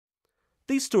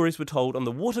These stories were told on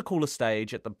the Watercooler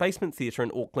stage at the Basement Theatre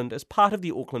in Auckland as part of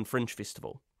the Auckland Fringe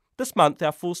Festival. This month,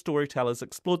 our 4 storytellers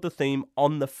explored the theme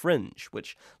On the Fringe,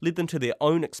 which led them to their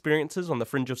own experiences on the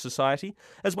fringe of society,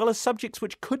 as well as subjects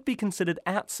which could be considered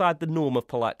outside the norm of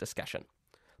polite discussion.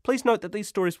 Please note that these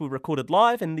stories were recorded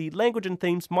live and the language and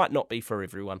themes might not be for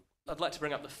everyone. I'd like to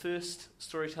bring up the first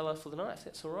storyteller for the night, if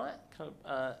that's all right. Can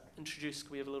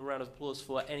we have a little round of applause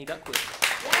for Annie Duckworth?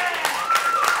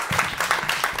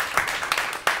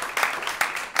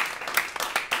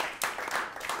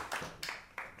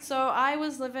 So I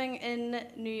was living in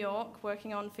New York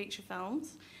working on feature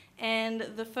films, and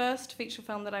the first feature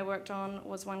film that I worked on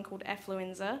was one called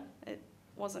Affluenza. It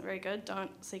wasn't very good,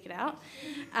 don't seek it out.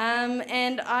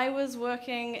 And I was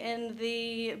working in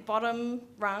the bottom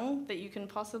rung that you can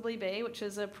possibly be, which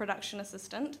is a production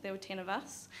assistant. There were 10 of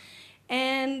us.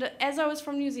 And as I was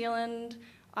from New Zealand,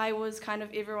 I was kind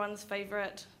of everyone's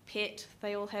favourite pet.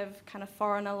 They all have kind of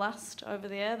foreigner lust over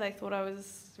there. They thought I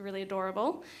was really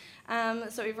adorable.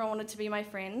 So everyone wanted to be my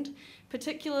friend,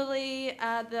 particularly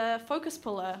the focus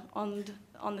puller on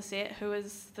the set, who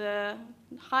is the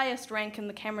highest rank in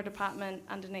the camera department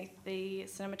underneath the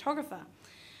cinematographer.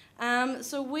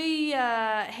 So we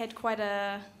had quite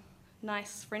a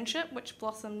nice friendship, which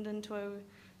blossomed into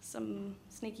some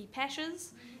sneaky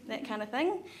pashes, that kind of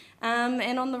thing.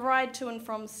 And on the ride to and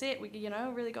from set, we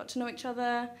really got to know each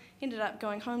other, ended up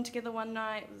going home together one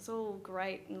night. It was all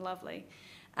great and lovely.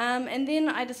 And then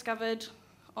I discovered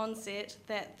on set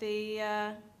that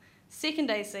the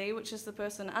second AC, which is the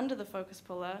person under the focus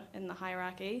puller in the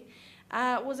hierarchy,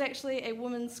 was actually a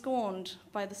woman scorned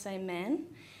by the same man.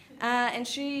 And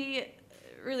she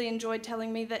really enjoyed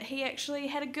telling me that he actually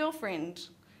had a girlfriend,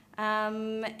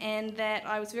 and that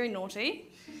I was very naughty.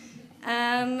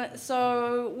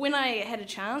 So when I had a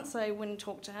chance, I went and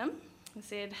talked to him and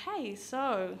said, "Hey,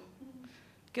 so,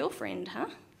 girlfriend, huh?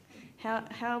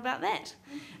 How about that?"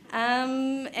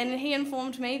 And he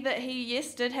informed me that he,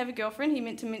 yes, did have a girlfriend. He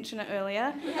meant to mention it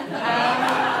earlier.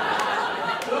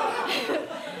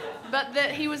 But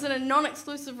that he was in a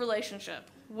non-exclusive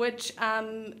relationship, which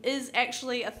is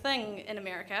actually a thing in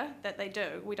America that they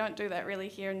do. We don't do that really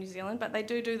here in New Zealand, but they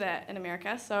do that in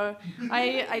America. So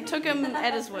I took him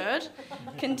at his word,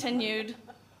 continued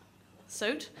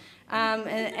suit,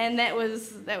 and that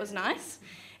was nice.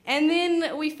 And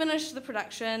then we finished the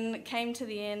production, came to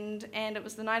the end, and it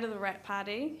was the night of the wrap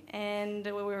party, and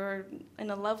we were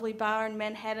in a lovely bar in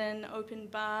Manhattan, open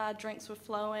bar, drinks were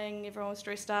flowing, everyone was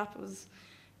dressed up. It was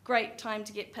a great time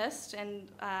to get pissed, and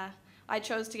I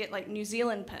chose to get New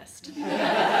Zealand pissed. Nobody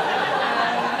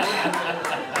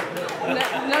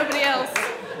else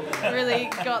really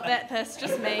got that pissed,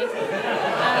 just me.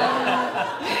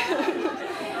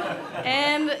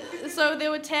 And so there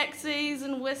were taxis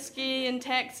and whiskey and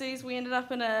taxis. We ended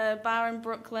up in a bar in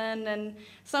Brooklyn, and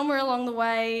somewhere along the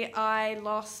way I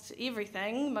lost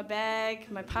everything: my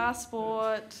bag, my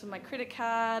passport, my credit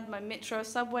card, my Metro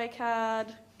subway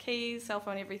card, keys, cell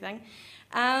phone, everything.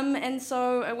 And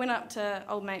so I went up to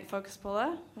old mate Focus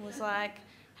Puller and was like,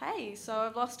 "Hey, so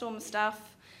I've lost all my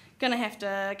stuff, gonna have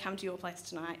to come to your place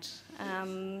tonight.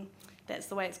 That's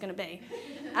the way it's gonna be."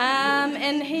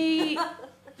 And he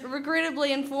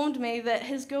regrettably informed me that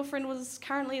his girlfriend was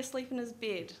currently asleep in his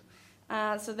bed,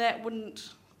 so that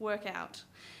wouldn't work out.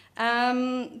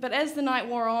 But as the night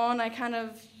wore on, I kind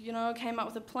of, came up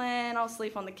with a plan. I'll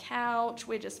sleep on the couch,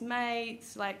 we're just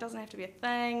mates, doesn't have to be a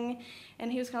thing.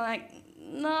 And he was kind of like,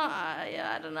 "No,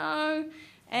 I don't know."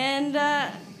 And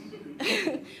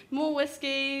more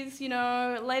whiskeys,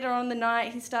 later on in the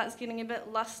night he starts getting a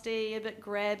bit lusty, a bit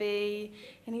grabby,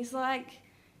 and he's like,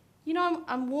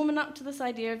 I'm warming up to this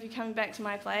idea of you coming back to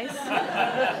my place.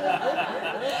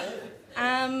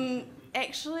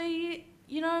 Actually,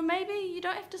 maybe you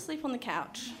don't have to sleep on the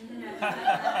couch.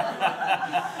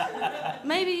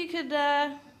 Maybe you could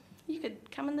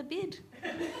come in the bed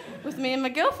with me and my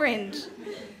girlfriend.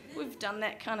 We've done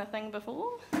that kind of thing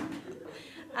before.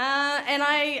 And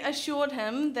I assured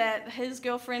him that his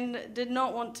girlfriend did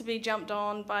not want to be jumped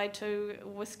on by 2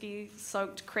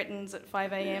 whiskey-soaked cretins at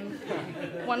 5 a.m,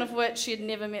 one of which she had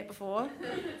never met before.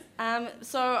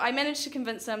 So I managed to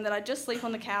convince him that I'd just sleep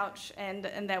on the couch and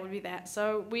that would be that.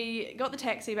 So we got the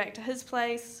taxi back to his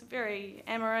place, very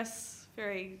amorous,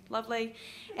 very lovely.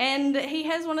 And he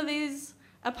has one of these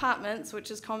apartments, which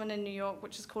is common in New York,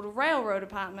 which is called a railroad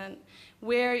apartment,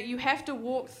 where you have to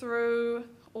walk through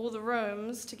all the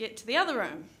rooms to get to the other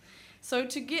room. So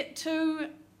to get to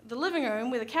the living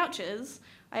room where the couch is,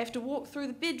 I have to walk through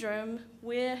the bedroom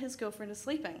where his girlfriend is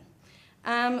sleeping.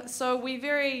 So we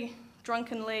very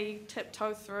drunkenly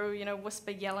tiptoe through,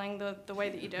 whisper yelling the way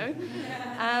that you do.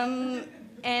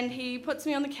 And he puts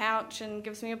me on the couch and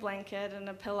gives me a blanket and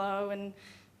a pillow, and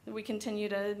we continue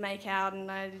to make out,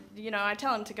 and I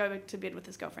tell him to go to bed with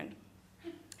his girlfriend.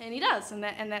 And he does, and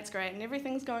that's great, and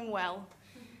everything's going well.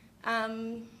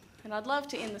 And I'd love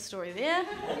to end the story there,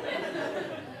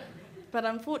 but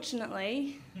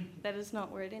unfortunately, that is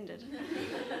not where it ended.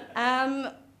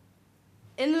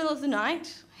 In the middle of the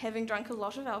night, having drunk a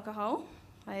lot of alcohol,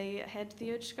 I had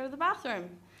the urge to go to the bathroom.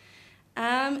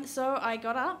 So I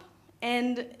got up,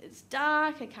 and it's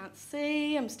dark, I can't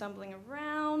see, I'm stumbling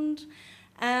around,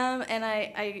 and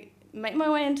I make my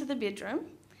way into the bedroom,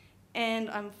 and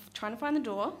I'm trying to find the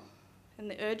door, and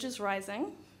the urge is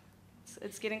rising.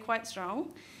 It's getting quite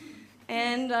strong.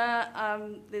 And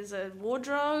there's a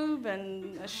wardrobe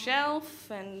and a shelf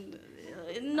and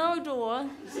no door.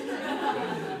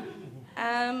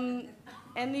 And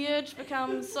the urge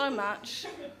becomes so much.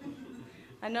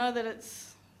 I know that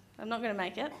I'm not going to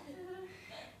make it.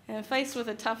 And I'm faced with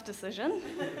a tough decision.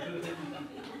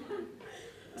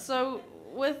 So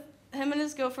with him and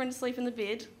his girlfriend asleep in the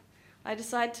bed, I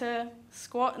decide to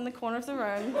squat in the corner of the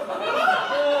room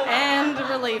and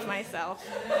relieve myself.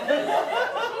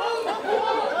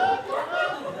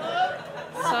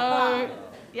 So,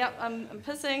 yep, I'm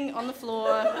pissing on the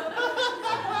floor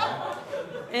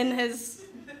in his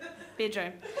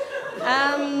bedroom.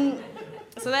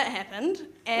 So that happened,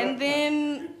 and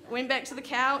then went back to the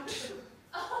couch,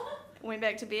 went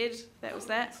back to bed. That was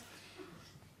that.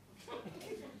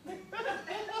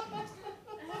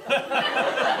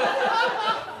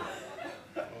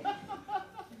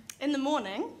 In the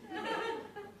morning,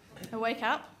 I wake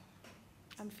up,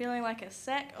 I'm feeling like a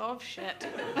sack of shit.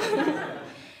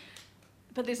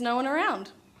 But there's no one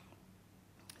around.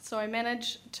 So I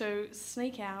manage to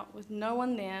sneak out with no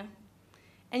one there.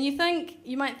 And you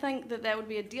might think that would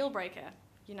be a deal breaker.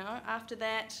 After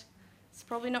that, it's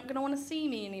probably not going to want to see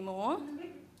me anymore.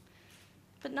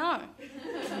 But no.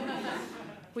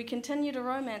 We continued a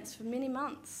romance for many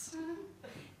months.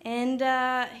 And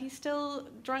he still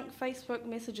drunk Facebook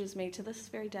messages me to this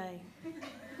very day.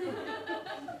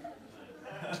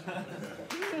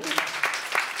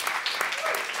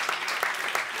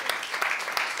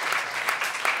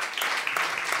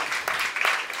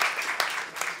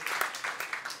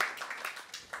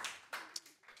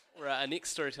 Right, our next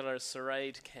storyteller is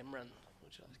Sareed Cameron.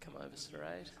 Would you like to come over,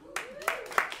 Sareed?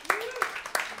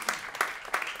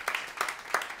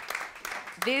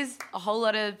 There's a whole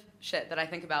lot of shit that I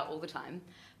think about all the time,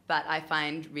 but I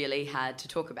find really hard to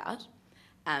talk about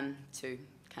to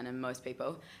kind of most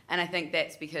people. And I think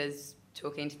that's because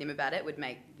talking to them about it would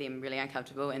make them really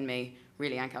uncomfortable and me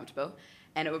really uncomfortable.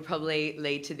 And it would probably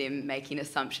lead to them making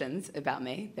assumptions about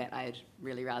me that I'd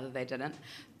really rather they didn't.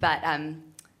 But, I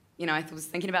was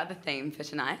thinking about the theme for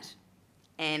tonight,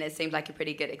 and it seemed like a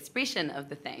pretty good expression of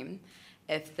the theme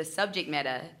if the subject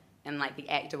matter and the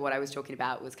act of what I was talking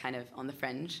about was kind of on the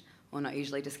fringe or not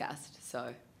usually discussed.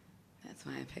 So that's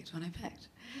why I picked what I picked.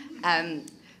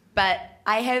 But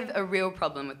I have a real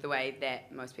problem with the way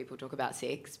that most people talk about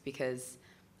sex because,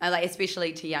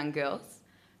 especially to young girls,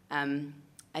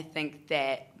 I think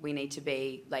that we need to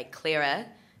be clearer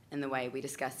in the way we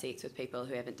discuss sex with people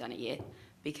who haven't done it yet,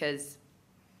 because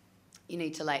you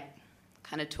need to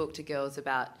kind of talk to girls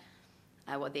about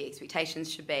what their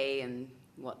expectations should be and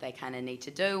what they kind of need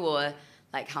to do, or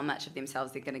how much of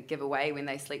themselves they're going to give away when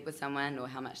they sleep with someone, or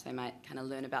how much they might kind of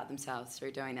learn about themselves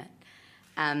through doing it.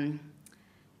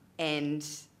 And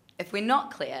if we're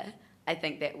not clear, I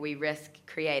think that we risk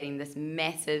creating this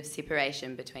massive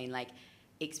separation between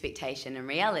expectation and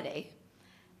reality.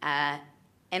 And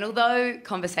although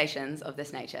conversations of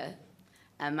this nature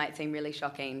might seem really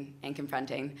shocking and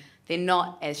confronting, they're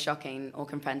not as shocking or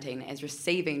confronting as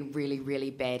receiving really,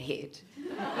 really bad head.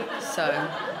 So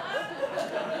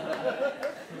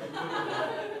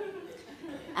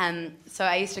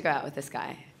I used to go out with this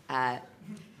guy a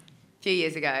few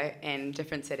years ago in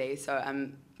different cities, so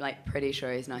I'm pretty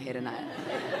sure he's not here tonight.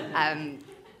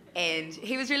 And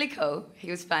he was really cool. He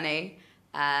was funny.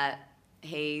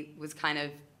 He was kind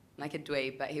of like a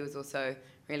dweeb, but he was also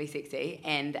really sexy,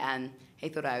 and he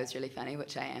thought I was really funny,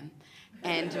 which I am.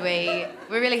 And we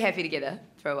were really happy together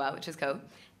for a while, which was cool.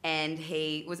 And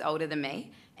he was older than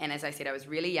me, and as I said, I was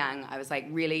really young. I was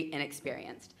really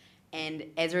inexperienced. And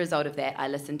as a result of that, I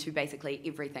listened to basically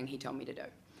everything he told me to do.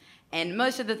 And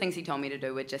most of the things he told me to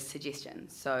do were just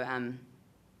suggestions. So,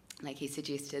 he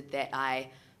suggested that I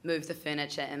move the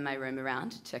furniture in my room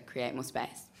around to create more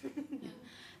space.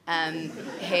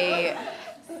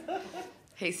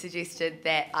 He suggested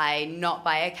that I not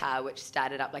buy a car which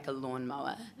started up like a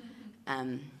lawnmower.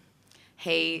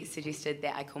 He suggested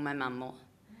that I call my mum more.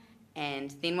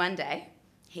 And then one day,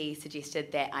 he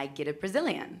suggested that I get a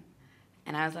Brazilian.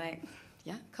 And I was like,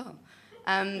 yeah, cool.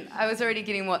 I was already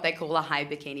getting what they call a high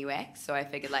bikini wax, so I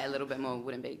figured like a little bit more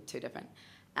wouldn't be too different.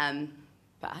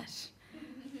 But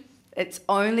it's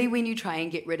only when you try and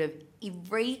get rid of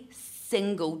every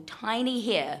single tiny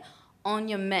hair on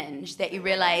your minge that you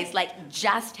realise like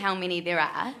just how many there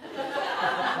are.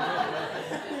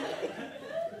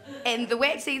 And the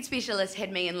waxing specialist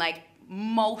had me in like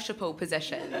multiple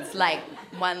positions, like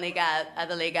one leg up,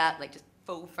 other leg up, like just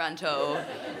full frontal,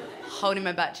 holding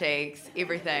my butt cheeks,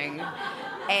 everything.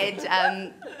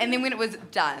 And then when it was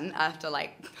done, after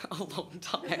like a long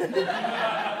time,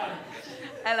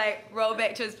 I like rolled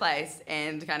back to his place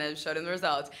and kind of showed him the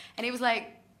results. And he was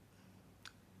like,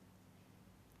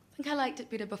 I think I liked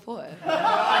it better before.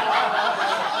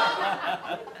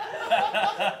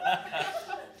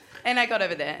 And I got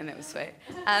over that, and that was sweet.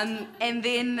 And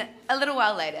then a little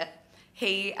while later,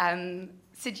 he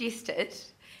suggested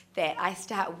that I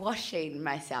start washing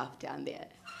myself down there.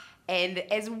 And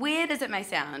as weird as it may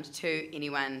sound to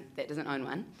anyone that doesn't own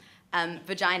one,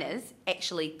 vaginas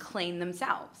actually clean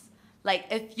themselves. Like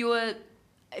if you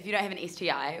don't have an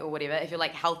STI or whatever, if you're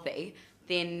like healthy,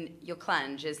 then your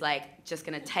clunge is like just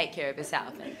gonna take care of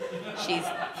herself. And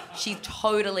she's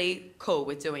totally cool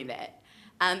with doing that.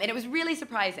 And it was really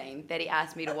surprising that he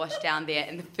asked me to wash down there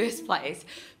in the first place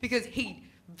because he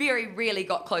very rarely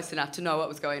got close enough to know what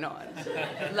was going on.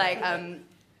 Like, and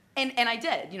I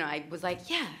did, you know, I was like,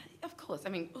 yeah, of course. I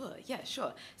mean, yeah,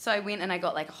 sure. So I went and I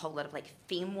got like a whole lot of like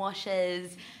fem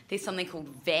washes. There's something called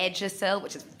Vagisil,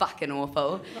 which is fucking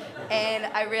awful. And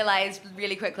I realized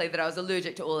really quickly that I was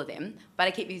allergic to all of them, but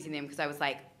I kept using them because I was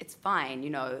like, it's fine, you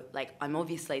know, like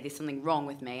there's something wrong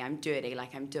with me. I'm dirty,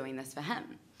 like I'm doing this for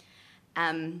him.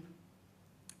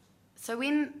 So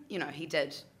when, you know, he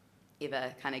did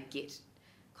ever kind of get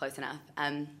close enough,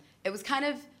 it was kind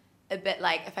of a bit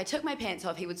like if I took my pants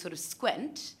off, he would sort of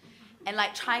squint and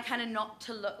like try kind of not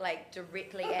to look like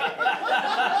directly at it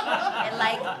and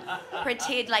like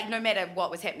pretend like no matter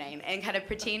what was happening and kind of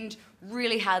pretend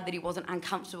really hard that he wasn't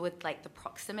uncomfortable with like the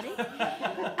proximity.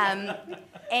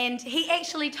 And he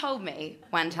actually told me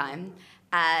one time,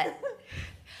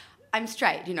 I'm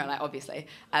straight, you know, like obviously,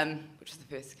 which is the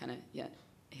first kind of,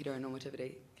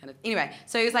 heteronormativity kind of. Anyway,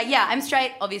 so he was like, yeah, I'm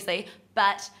straight, obviously,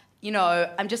 but, you know,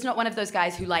 I'm just not one of those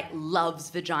guys who, like,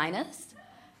 loves vaginas.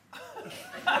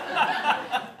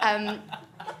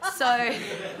 So,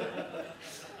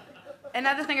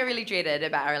 another thing I really dreaded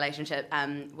about our relationship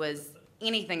was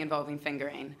anything involving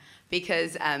fingering,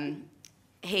 because I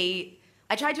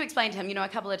tried to explain to him, you know, a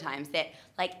couple of times that,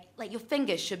 like your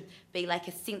fingers should be like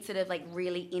a sensitive, like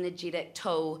really energetic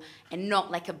tool and not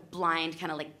like a blind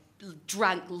kind of like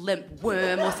drunk, limp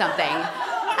worm or something.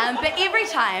 But every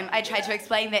time I tried to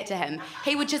explain that to him,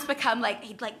 he would just become like,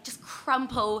 he'd like just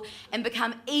crumple and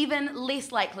become even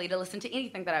less likely to listen to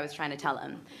anything that I was trying to tell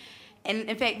him. And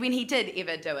in fact, when he did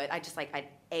ever do it, I'd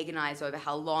agonize over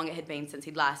how long it had been since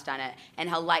he'd last done it and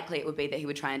how likely it would be that he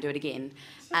would try and do it again.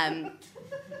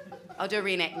 I'll do a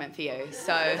reenactment for you.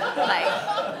 So, like,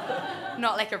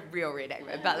 not like a real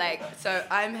reenactment, but like, so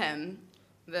I'm him.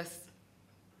 This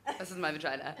is my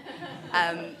vagina.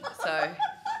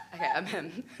 Okay, I'm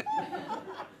him.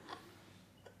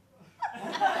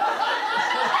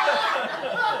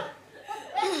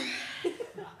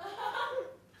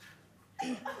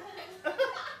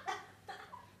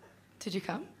 Did you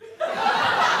come?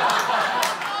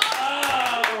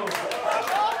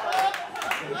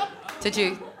 Did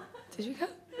you come?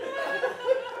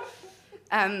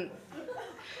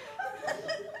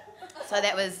 So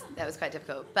that was quite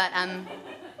difficult. But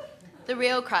the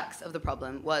real crux of the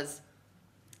problem was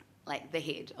like the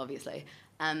head, obviously.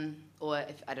 Or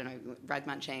if, I don't know, rug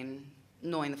munching,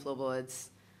 gnawing the floorboards,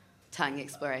 tongue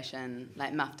exploration,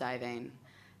 like muff diving,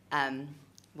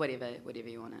 whatever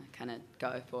you want to kind of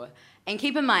go for. And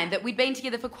keep in mind that we'd been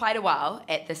together for quite a while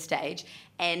at this stage,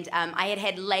 and I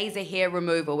had laser hair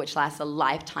removal, which lasts a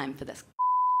lifetime for this.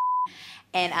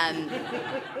 And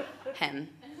him.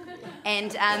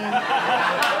 And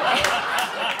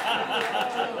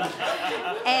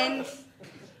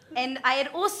and I had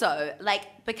also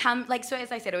like become like, so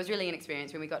as I said, I was really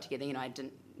inexperienced when we got together. You know, I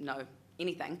didn't know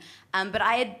anything, but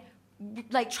I had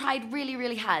like tried really,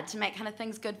 really hard to make kind of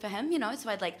things good for him, you know. So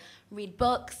I'd like read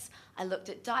books, I looked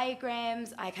at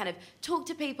diagrams, I kind of talked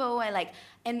to people,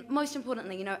 and most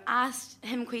importantly, you know, asked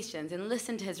him questions and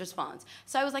listened to his response.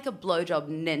 So I was like a blowjob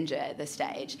ninja at this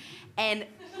stage. And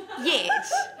yet,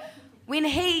 when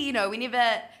he, you know,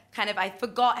 whenever kind of I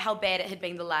forgot how bad it had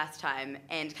been the last time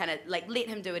and kind of like let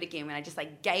him do it again, when I just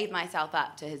like gave myself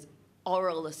up to his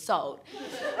oral assault,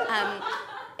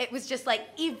 it was just like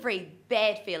every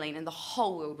bad feeling in the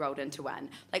whole world rolled into one.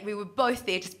 Like we were both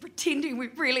there just pretending we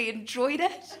really enjoyed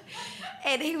it.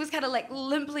 And he was kind of like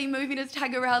limply moving his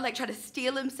tongue around, like trying to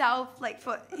steel himself, like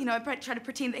for, you know, trying to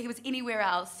pretend that he was anywhere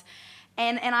else.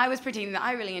 And I was pretending that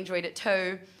I really enjoyed it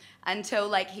too, until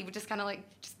like he would just kind of like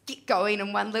just get going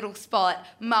in one little spot,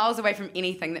 miles away from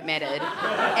anything that mattered.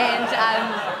 And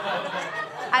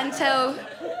until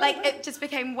like it just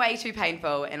became way too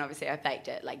painful, and obviously I faked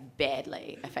it like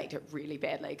badly. I faked it really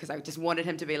badly because I just wanted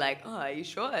him to be like, "Oh, are you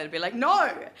sure?" I'd be like,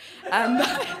 "No,"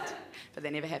 but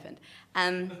that never happened.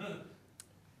 And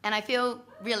I feel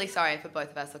really sorry for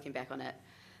both of us looking back on it.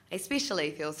 I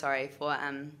especially feel sorry for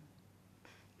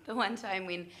the one time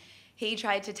when he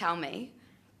tried to tell me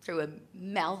through a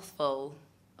mouthful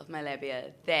of my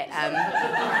labia that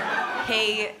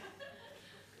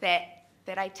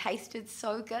that I tasted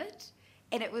so good,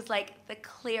 and it was like the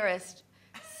clearest,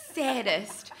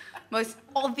 saddest, most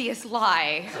obvious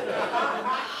lie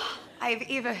I've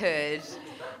ever heard,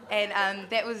 and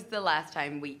that was the last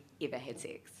time we ever had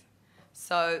sex.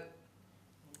 So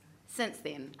since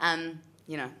then,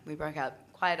 you know, we broke up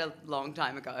quite a long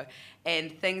time ago,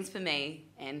 and things for me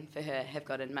and for her have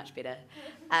gotten much better.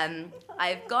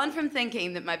 I've gone from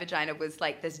thinking that my vagina was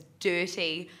like this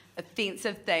dirty,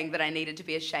 offensive thing that I needed to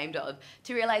be ashamed of,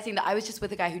 to realising that I was just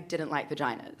with a guy who didn't like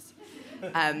vaginas.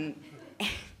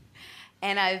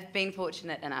 And I've been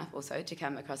fortunate enough also to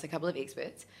come across a couple of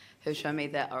experts who've shown me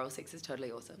that oral sex is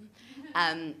totally awesome.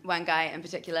 One guy in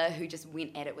particular who just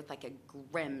went at it with like a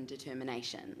grim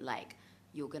determination, like,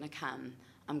 "You're gonna come,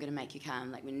 I'm gonna make you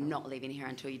come, like we're not leaving here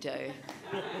until you do."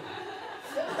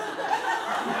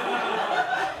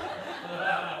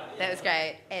 That was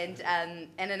great. And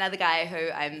another guy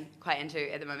who I'm quite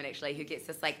into at the moment actually, who gets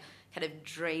this like kind of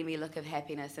dreamy look of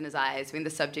happiness in his eyes when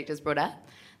the subject is brought up.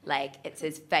 Like it's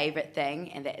his favourite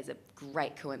thing, and that is a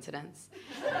great coincidence.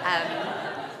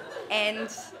 And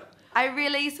I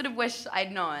really sort of wish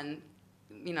I'd known,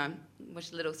 you know,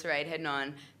 wish little Sarade had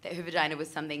known that her vagina was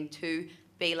something to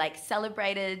be like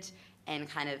celebrated and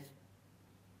kind of,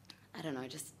 I don't know,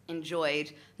 just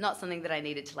enjoyed, not something that I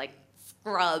needed to like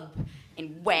scrub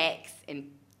and wax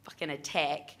and fucking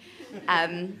attack.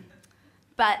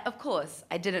 But of course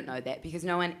I didn't know that because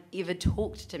no one ever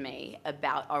talked to me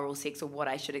about oral sex or what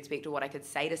I should expect or what I could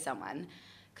say to someone,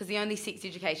 because the only sex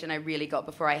education I really got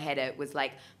before I had it was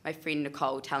like my friend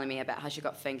Nicole telling me about how she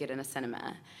got fingered in a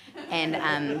cinema, and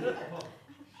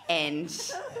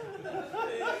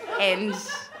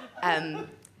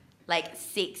like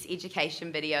sex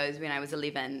education videos when I was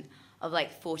 11 of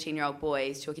like 14-year-old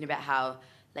boys talking about how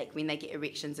like when they get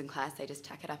erections in class they just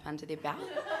tuck it up under their belt.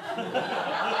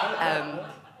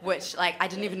 Which like I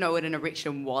didn't even know what an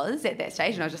erection was at that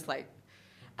stage, and I was just like,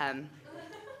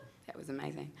 that was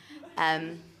amazing.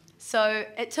 So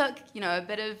it took, you know, a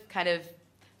bit of kind of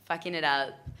fucking it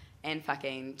up and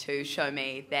fucking to show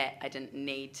me that I didn't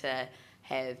need to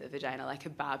have a vagina like a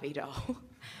Barbie doll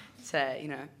to, you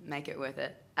know, make it worth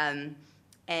it.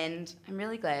 And I'm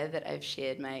really glad that I've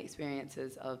shared my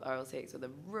experiences of oral sex with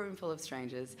a room full of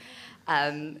strangers,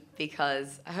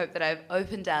 because I hope that I've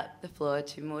opened up the floor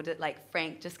to more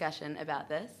frank discussion about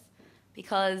this,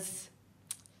 because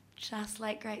just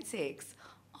like great sex,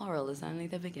 oral is only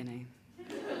the beginning.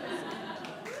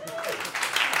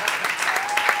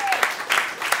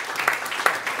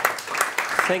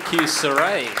 Thank you,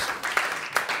 Sarade.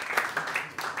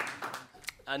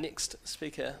 Our next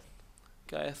speaker,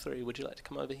 Gayatri, would you like to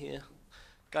come over here?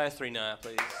 Gayatri Nair,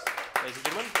 please, ladies and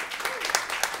gentlemen.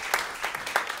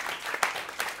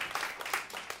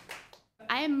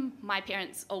 I am my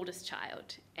parents' oldest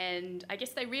child, and I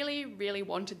guess they really, really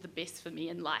wanted the best for me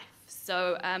in life.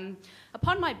 So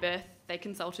upon my birth, they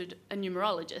consulted a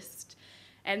numerologist,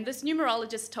 and this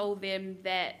numerologist told them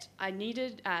that I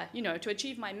needed, to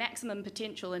achieve my maximum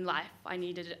potential in life, I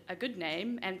needed a good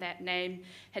name, and that name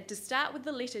had to start with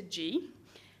the letter G,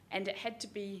 and it had to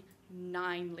be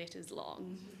 9 letters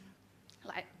long.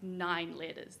 Like 9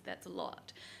 letters, that's a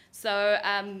lot. So,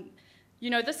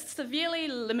 this severely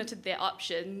limited their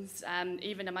options,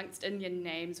 even amongst Indian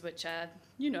names, which are,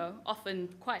 often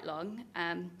quite long.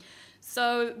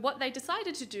 So what they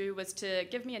decided to do was to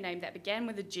give me a name that began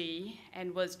with a G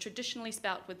and was traditionally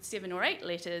spelt with 7 or 8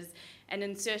 letters and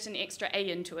insert an extra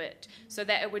A into it so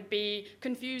that it would be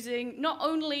confusing not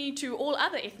only to all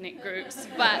other ethnic groups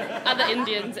but other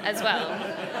Indians as well.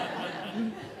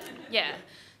 Yeah,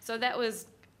 so that was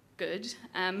good.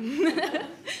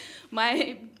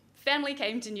 My family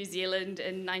came to New Zealand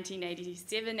in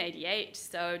 1987, 88,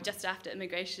 so just after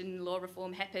immigration law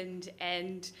reform happened,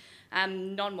 and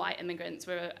non-white immigrants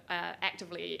were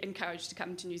actively encouraged to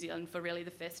come to New Zealand for really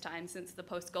the first time since the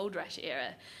post-gold rush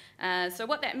era. So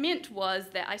what that meant was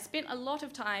that I spent a lot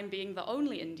of time being the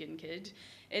only Indian kid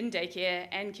in daycare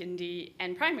and kindy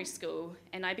and primary school,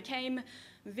 and I became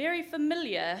very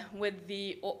familiar with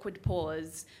the awkward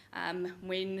pause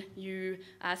when you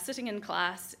are sitting in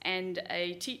class and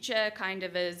a teacher kind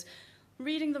of is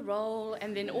reading the roll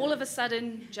and then all of a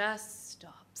sudden just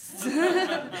stops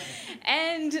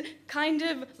and kind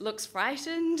of looks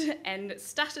frightened and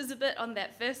stutters a bit on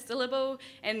that first syllable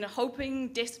and hoping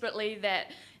desperately that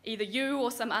either you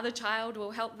or some other child will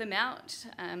help them out.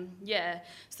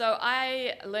 So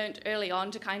I learnt early on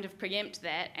to kind of preempt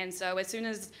that, and so as soon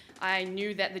as I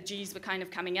knew that the G's were kind of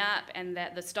coming up and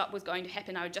that the stop was going to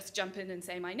happen, I would just jump in and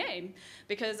say my name,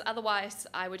 because otherwise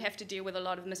I would have to deal with a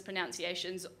lot of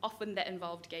mispronunciations, often that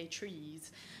involved gay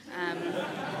trees,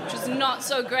 which was not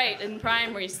so great in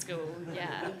primary school.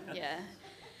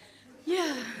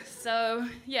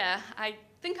 I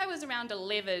think I was around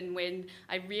 11 when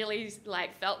I really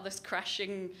felt this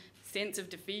crushing sense of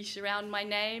defeat around my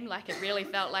name, it really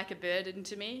felt like a burden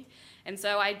to me. And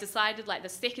so I decided the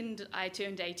second I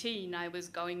turned 18, I was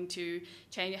going to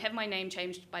have my name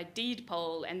changed by deed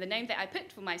poll, and the name that I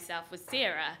picked for myself was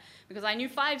Sarah, because I knew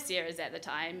 5 Sarahs at the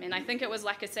time, and I think it was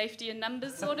a safety in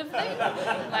numbers sort of thing.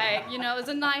 It was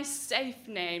a nice, safe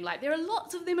name. There are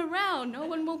lots of them around, no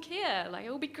one will care,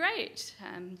 it'll be great.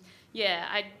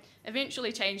 I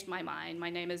eventually changed my mind.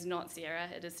 My name is not Sarah,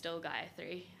 it is still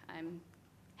Gayatri, I'm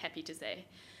happy to say.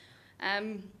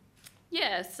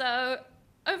 So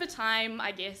over time,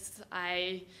 I guess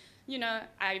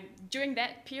during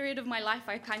that period of my life,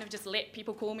 I kind of just let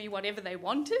people call me whatever they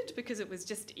wanted because it was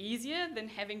just easier than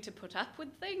having to put up with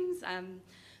things.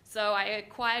 So I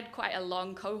acquired quite a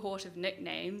long cohort of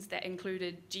nicknames that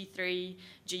included G3,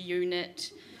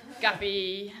 G-Unit,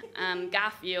 Guppy,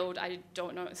 Garfield. I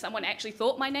don't know, someone actually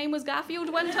thought my name was Garfield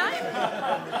one time.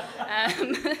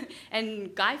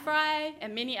 And Guy Fry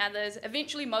and many others.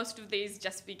 Eventually most of these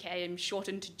just became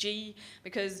shortened to G,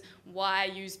 because why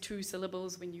use 2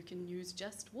 syllables when you can use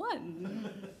just 1?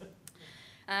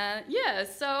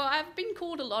 So I've been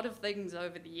called a lot of things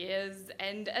over the years,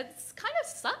 and it's kind of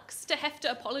sucks to have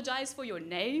to apologize for your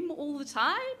name all the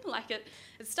time. It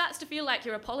starts to feel like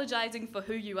you're apologizing for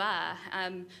who you are.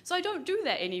 So I don't do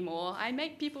that anymore. I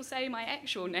make people say my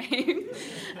actual name.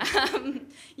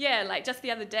 Just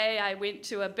the other day, I went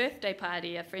to a birthday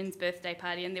party, a friend's birthday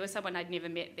party, and there was someone I'd never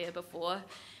met there before.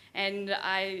 And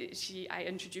I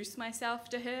introduced myself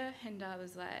to her, and I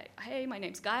was like, hey, my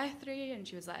name's Gayatri, and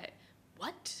she was like,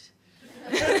 what?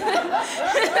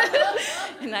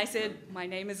 And I said, my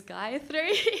name is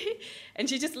Gayatri. And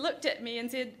she just looked at me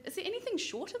and said, is there anything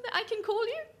shorter that I can call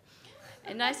you?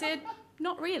 And I said,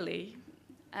 not really.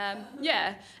 And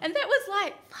that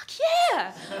was fuck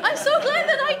yeah! I'm so glad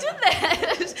that I did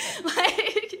that.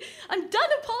 I'm done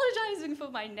apologizing for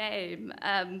my name.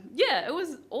 It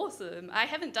was awesome. I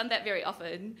haven't done that very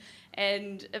often,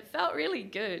 and it felt really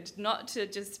good not to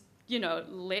just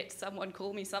let someone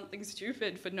call me something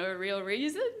stupid for no real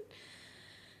reason.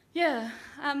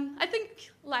 I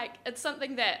think it's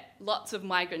something that lots of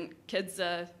migrant kids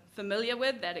are familiar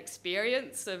with, that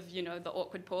experience of, the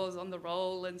awkward pause on the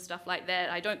roll and stuff like that.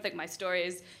 I don't think my story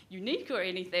is unique or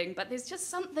anything, but there's just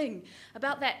something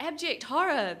about that abject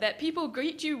horror that people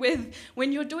greet you with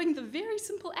when you're doing the very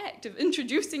simple act of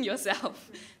introducing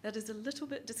yourself that is a little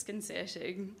bit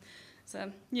disconcerting.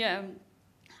 So,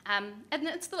 and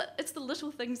it's the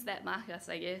little things that mark us,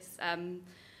 I guess.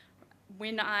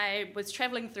 When I was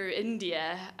traveling through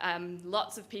India,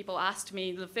 lots of people asked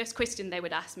me, the first question they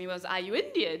would ask me was, are you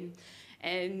Indian?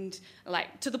 And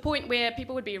to the point where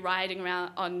people would be riding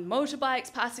around on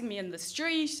motorbikes, passing me in the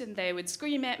street, and they would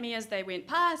scream at me as they went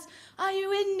past, are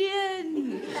you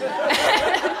Indian?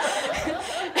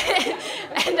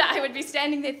 And I would be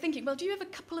standing there thinking, well, do you have a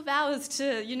couple of hours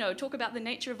to, talk about the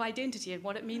nature of identity and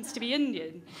what it means to be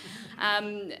Indian?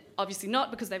 Obviously not,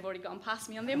 because they've already gone past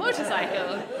me on their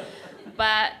motorcycle.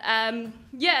 But,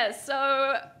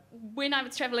 so when I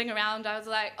was traveling around, I was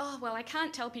like, oh, well, I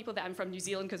can't tell people that I'm from New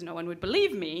Zealand because no one would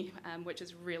believe me, which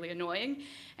is really annoying.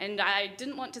 And I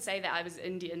didn't want to say that I was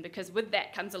Indian because with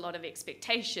that comes a lot of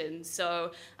expectation.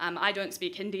 So I don't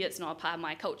speak Hindi, it's not a part of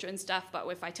my culture and stuff, but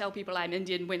if I tell people I'm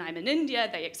Indian when I'm in India,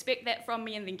 they expect that from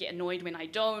me and then get annoyed when I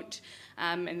don't.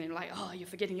 And then oh, you're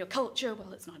forgetting your culture.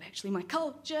 Well, it's not actually my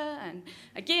culture. And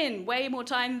again, way more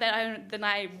time than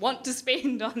I want to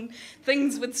spend on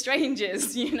things with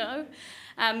strangers,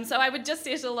 So I would just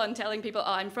settle on telling people,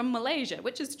 oh, I'm from Malaysia,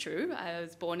 which is true. I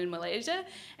was born in Malaysia.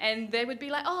 And they would be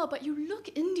like, oh, but you look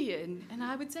Indian. And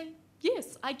I would say,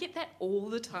 Yes, I get that all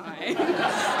the time.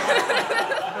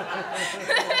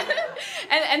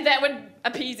 and that would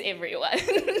appease everyone.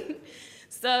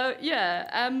 So,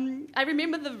 yeah, I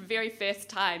remember the very first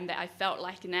time that I felt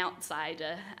like an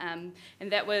outsider, and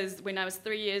that was when I was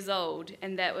 3 years old,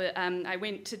 and that was, I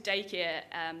went to daycare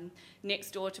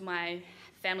next door to my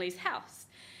family's house.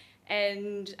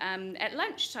 And at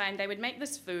lunchtime, they would make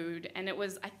this food, and it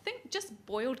was, I think, just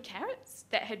boiled carrots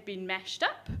that had been mashed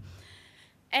up.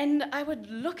 And I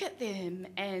would look at them,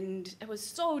 and it was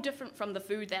so different from the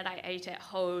food that I ate at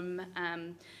home.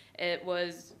 It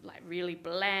was like really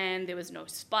bland, there was no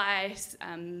spice.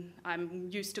 I'm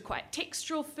used to quite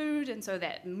textural food, and so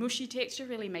that mushy texture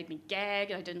really made me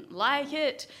gag. I didn't like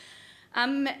it.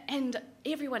 And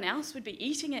everyone else would be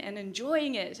eating it and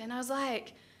enjoying it. And I was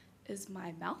like, is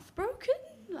my mouth broken?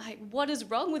 Like, what is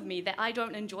wrong with me that I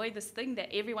don't enjoy this thing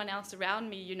that everyone else around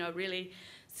me, you know, really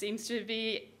seems to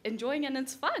be enjoying, and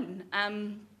it's fun.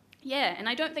 Yeah, and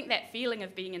I don't think that feeling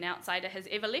of being an outsider has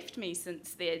ever left me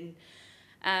since then.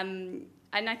 And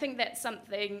I think that's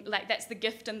something, like, that's the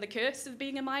gift and the curse of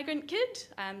being a migrant kid.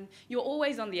 You're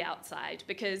always on the outside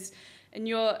because, and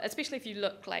you're, especially if you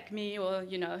look like me, or,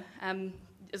 you know,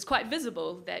 it's quite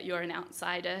visible that you're an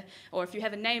outsider. Or if you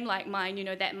have a name like mine, you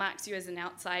know, that marks you as an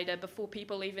outsider before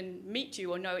people even meet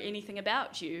you or know anything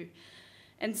about you.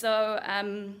 And so,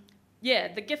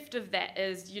 yeah, the gift of that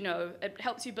is, you know, it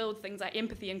helps you build things like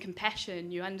empathy and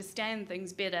compassion. You understand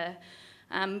things better.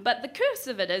 But the curse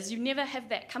of it is you never have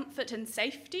that comfort and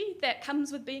safety that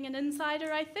comes with being an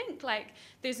insider, I think. Like,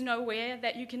 there's nowhere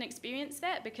that you can experience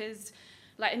that because,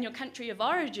 like, in your country of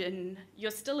origin, you're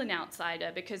still an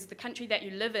outsider because the country that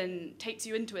you live in takes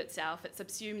you into itself. It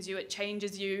subsumes you, it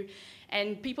changes you,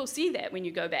 and people see that when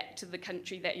you go back to the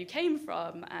country that you came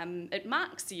from. It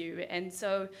marks you, and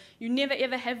so you never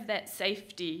ever have that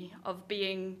safety of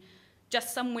being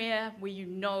just somewhere where you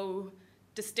know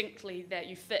distinctly that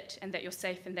you fit and that you're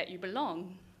safe and that you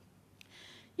belong.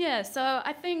 Yeah, so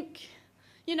I think,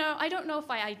 you know, I don't know if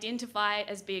I identify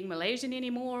as being Malaysian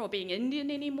anymore or being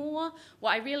Indian anymore.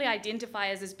 What I really identify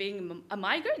as is being a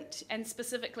migrant, and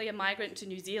specifically a migrant to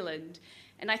New Zealand.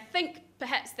 And I think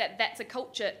perhaps that that's a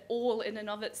culture all in and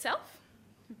of itself.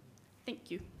 Thank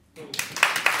you.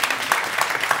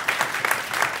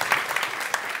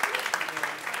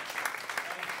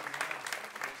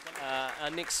 Our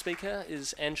next speaker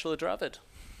is Angela Dravid.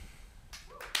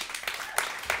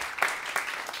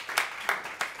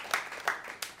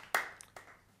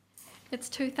 It's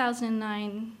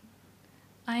 2009.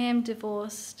 I am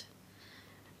divorced,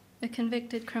 a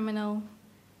convicted criminal,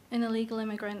 an illegal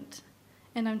immigrant,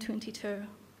 and I'm 22.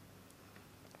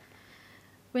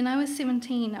 When I was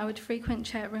 17, I would frequent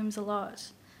chat rooms a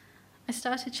lot. I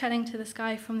started chatting to this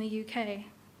guy from the UK.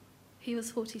 He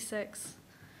was 46.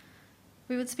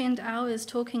 We would spend hours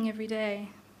talking every day,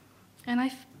 and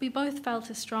we both felt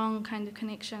a strong kind of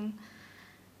connection.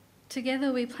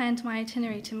 Together, we planned my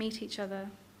itinerary to meet each other.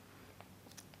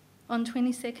 On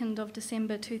 22nd of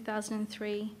December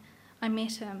 2003, I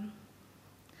met him.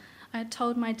 I had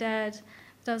told my dad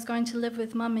that I was going to live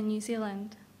with Mum in New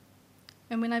Zealand.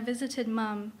 And when I visited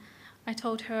Mum, I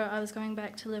told her I was going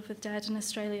back to live with Dad in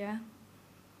Australia.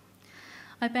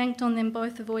 I banked on them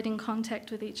both avoiding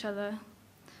contact with each other,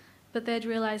 but they'd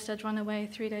realised I'd run away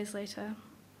 3 days later.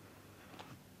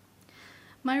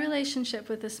 My relationship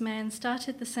with this man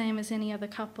started the same as any other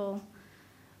couple.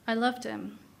 I loved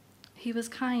him. He was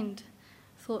kind,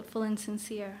 thoughtful, and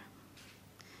sincere.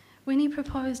 When he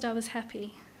proposed, I was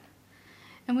happy.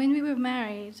 And when we were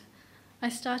married, I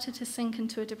started to sink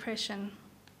into a depression.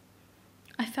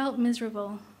 I felt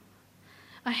miserable.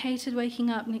 I hated waking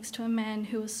up next to a man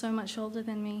who was so much older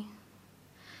than me.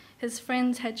 His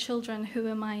friends had children who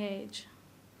were my age.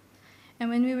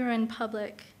 And when we were in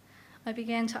public, I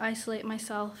began to isolate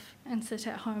myself and sit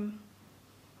at home.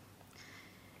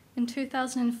 In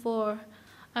 2004,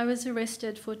 I was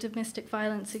arrested for domestic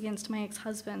violence against my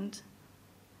ex-husband.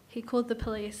 He called the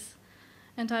police,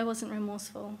 and I wasn't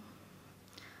remorseful.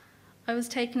 I was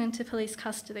taken into police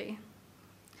custody.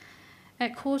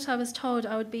 At court, I was told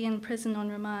I would be in prison on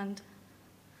remand.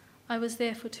 I was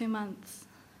there for 2 months.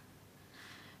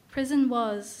 Prison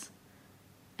was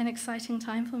an exciting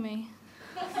time for me.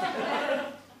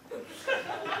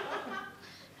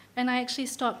 And I actually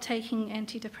stopped taking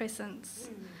antidepressants.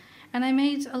 And I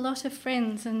made a lot of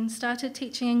friends and started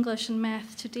teaching English and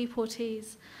math to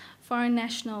deportees, foreign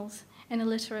nationals, and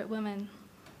illiterate women.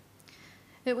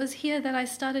 It was here that I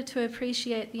started to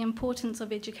appreciate the importance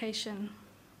of education.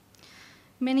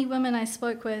 Many women I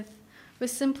spoke with were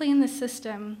simply in the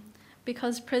system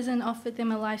because prison offered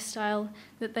them a lifestyle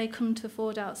that they couldn't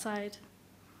afford outside.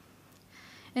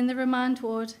 In the remand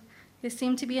ward, there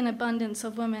seemed to be an abundance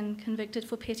of women convicted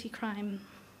for petty crime.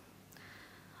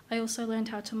 I also learned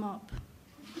how to mop.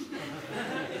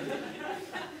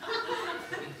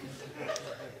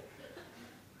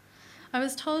 I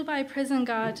was told by a prison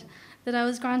guard that I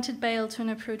was granted bail to an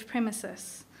approved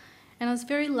premises, and I was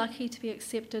very lucky to be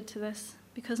accepted to this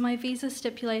because my visa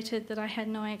stipulated that I had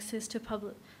no access to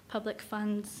public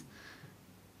funds.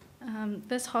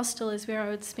 This hostel is where I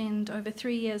would spend over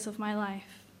 3 years of my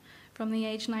life, from the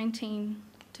age 19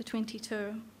 to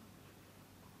 22.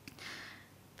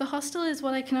 The hostel is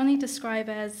what I can only describe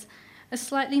as a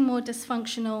slightly more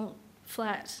dysfunctional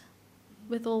flat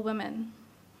with all women.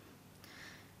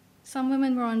 Some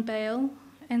women were on bail,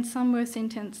 and some were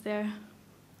sentenced there.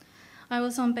 I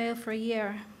was on bail for a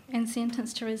year and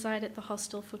sentenced to reside at the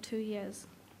hostel for 2 years.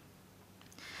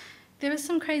 There were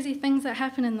some crazy things that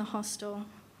happened in the hostel.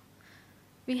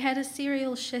 We had a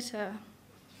serial shitter.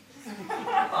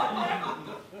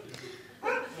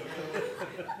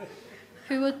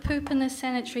 Who would poop in the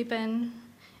sanitary bin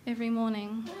every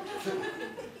morning.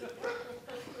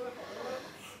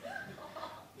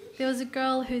 There was a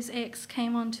girl whose ex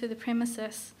came onto the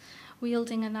premises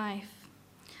wielding a knife.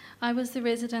 I was the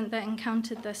resident that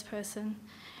encountered this person,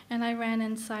 and I ran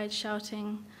inside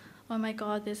shouting, "Oh my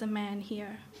God, there's a man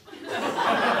here."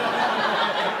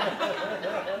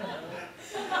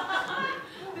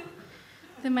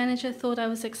 The manager thought I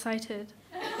was excited.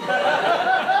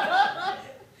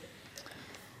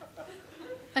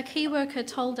 A key worker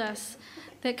told us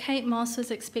that Kate Moss was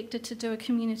expected to do a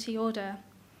community order.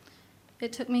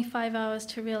 It took me 5 hours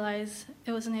to realise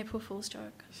it was an April Fool's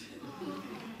joke.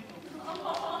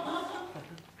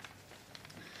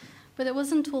 But it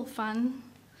wasn't all fun.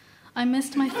 I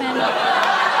missed my family.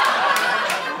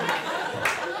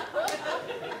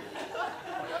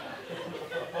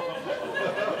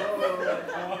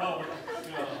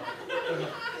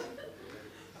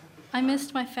 I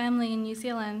missed my family in New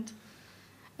Zealand.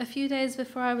 A few days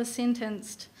before I was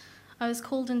sentenced, I was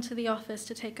called into the office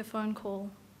to take a phone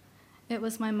call. It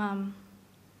was my mum.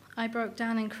 I broke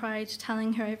down and cried,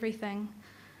 telling her everything.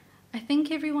 I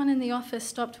think everyone in the office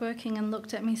stopped working and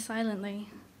looked at me silently.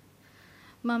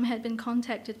 Mum had been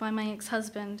contacted by my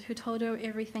ex-husband, who told her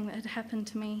everything that had happened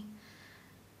to me.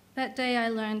 That day I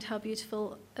learned how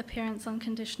beautiful a parent's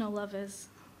unconditional love is.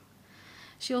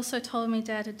 She also told me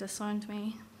Dad had disowned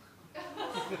me.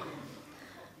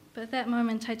 But at that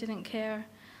moment I didn't care.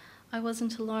 I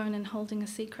wasn't alone in holding a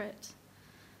secret.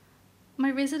 My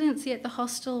residency at the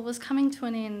hostel was coming to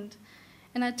an end,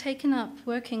 and I'd taken up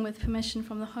working with permission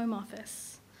from the Home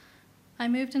Office. I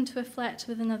moved into a flat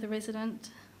with another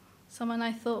resident, someone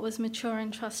I thought was mature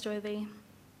and trustworthy,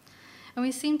 and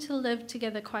we seemed to live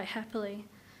together quite happily.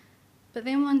 But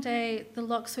then one day the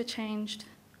locks were changed,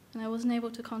 and I wasn't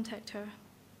able to contact her.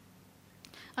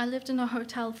 I lived in a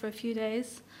hotel for a few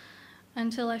days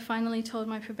until I finally told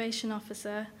my probation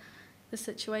officer the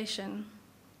situation.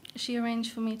 She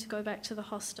arranged for me to go back to the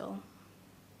hostel.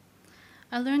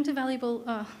 I learned a valuable,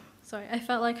 I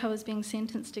felt like I was being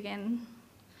sentenced again.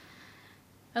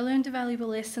 I learned a valuable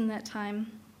lesson that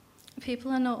time.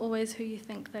 People are not always who you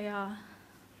think they are.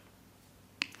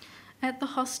 At the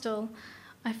hostel,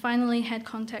 I finally had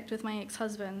contact with my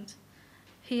ex-husband.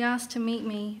 He asked to meet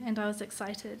me, and I was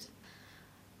excited.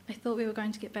 I thought we were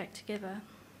going to get back together.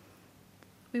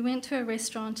 We went to a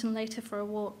restaurant and later for a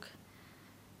walk.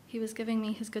 He was giving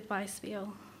me his goodbye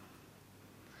spiel.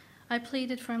 I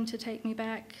pleaded for him to take me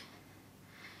back.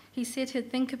 He said he'd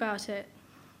think about it.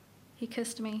 He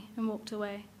kissed me and walked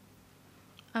away.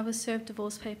 I was served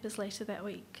divorce papers later that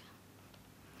week.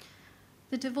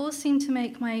 The divorce seemed to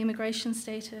make my immigration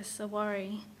status a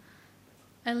worry.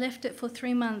 I left it for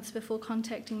 3 months before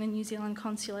contacting the New Zealand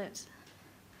consulate.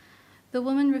 The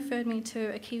woman referred me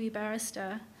to a Kiwi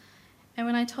barrister, and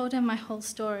when I told him my whole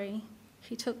story,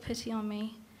 he took pity on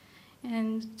me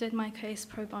and did my case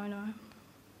pro bono.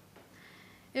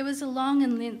 It was a long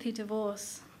and lengthy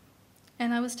divorce,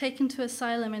 and I was taken to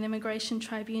asylum and immigration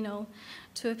tribunal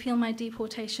to appeal my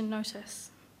deportation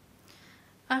notice.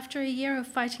 After a year of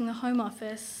fighting the Home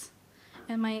Office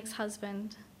and my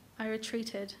ex-husband, I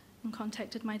retreated and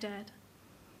contacted my dad.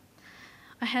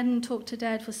 I hadn't talked to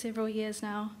Dad for several years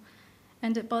now,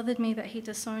 and it bothered me that he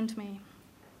disowned me.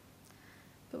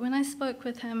 But when I spoke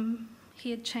with him,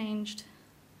 he had changed.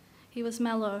 He was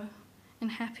mellow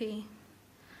and happy.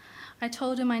 I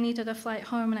told him I needed a flight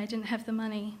home and I didn't have the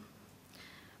money.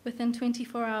 Within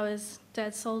 24 hours,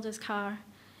 Dad sold his car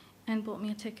and bought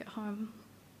me a ticket home.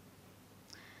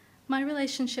 My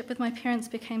relationship with my parents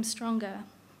became stronger.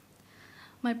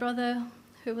 My brother,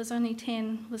 who was only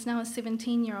 10, was now a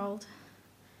 17-year-old.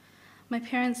 My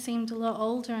parents seemed a lot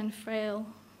older and frail,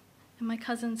 and my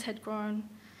cousins had grown.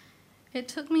 It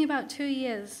took me about 2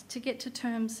 years to get to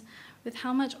terms with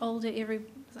how much older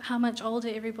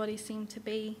everybody seemed to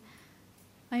be.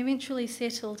 I eventually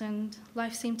settled and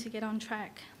life seemed to get on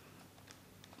track.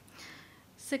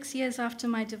 6 years after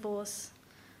my divorce,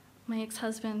 my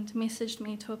ex-husband messaged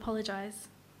me to apologize.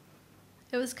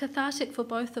 It was cathartic for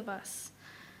both of us.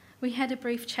 We had a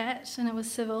brief chat and it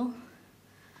was civil,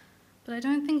 but I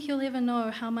don't think you'll ever know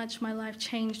how much my life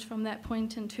changed from that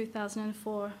point in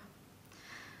 2004.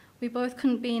 We both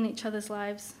couldn't be in each other's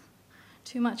lives.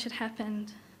 Too much had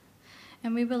happened,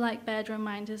 and we were like bad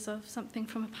reminders of something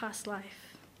from a past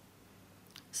life.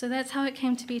 So that's how it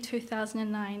came to be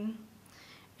 2009,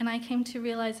 and I came to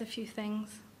realize a few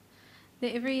things.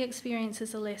 That every experience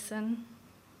is a lesson,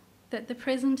 that the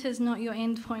present is not your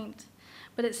end point,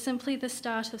 but it's simply the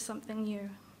start of something new.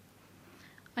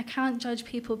 I can't judge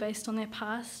people based on their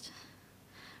past,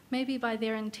 maybe by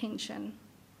their intention.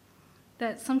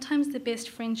 That sometimes the best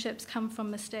friendships come from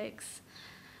mistakes.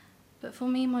 But for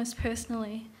me, most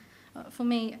personally,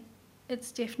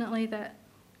 it's definitely that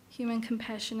human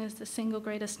compassion is the single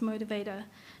greatest motivator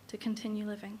to continue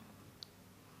living.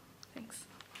 Thanks.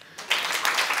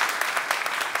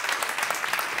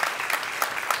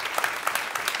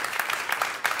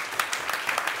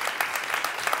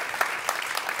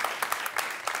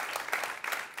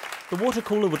 The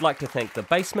Watercooler would like to thank The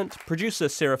Basement, producer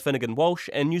Sarah Finnegan-Walsh,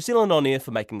 and New Zealand On Air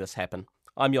for making this happen.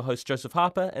 I'm your host, Joseph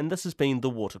Harper, and this has been The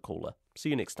Watercooler. See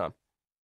you next time.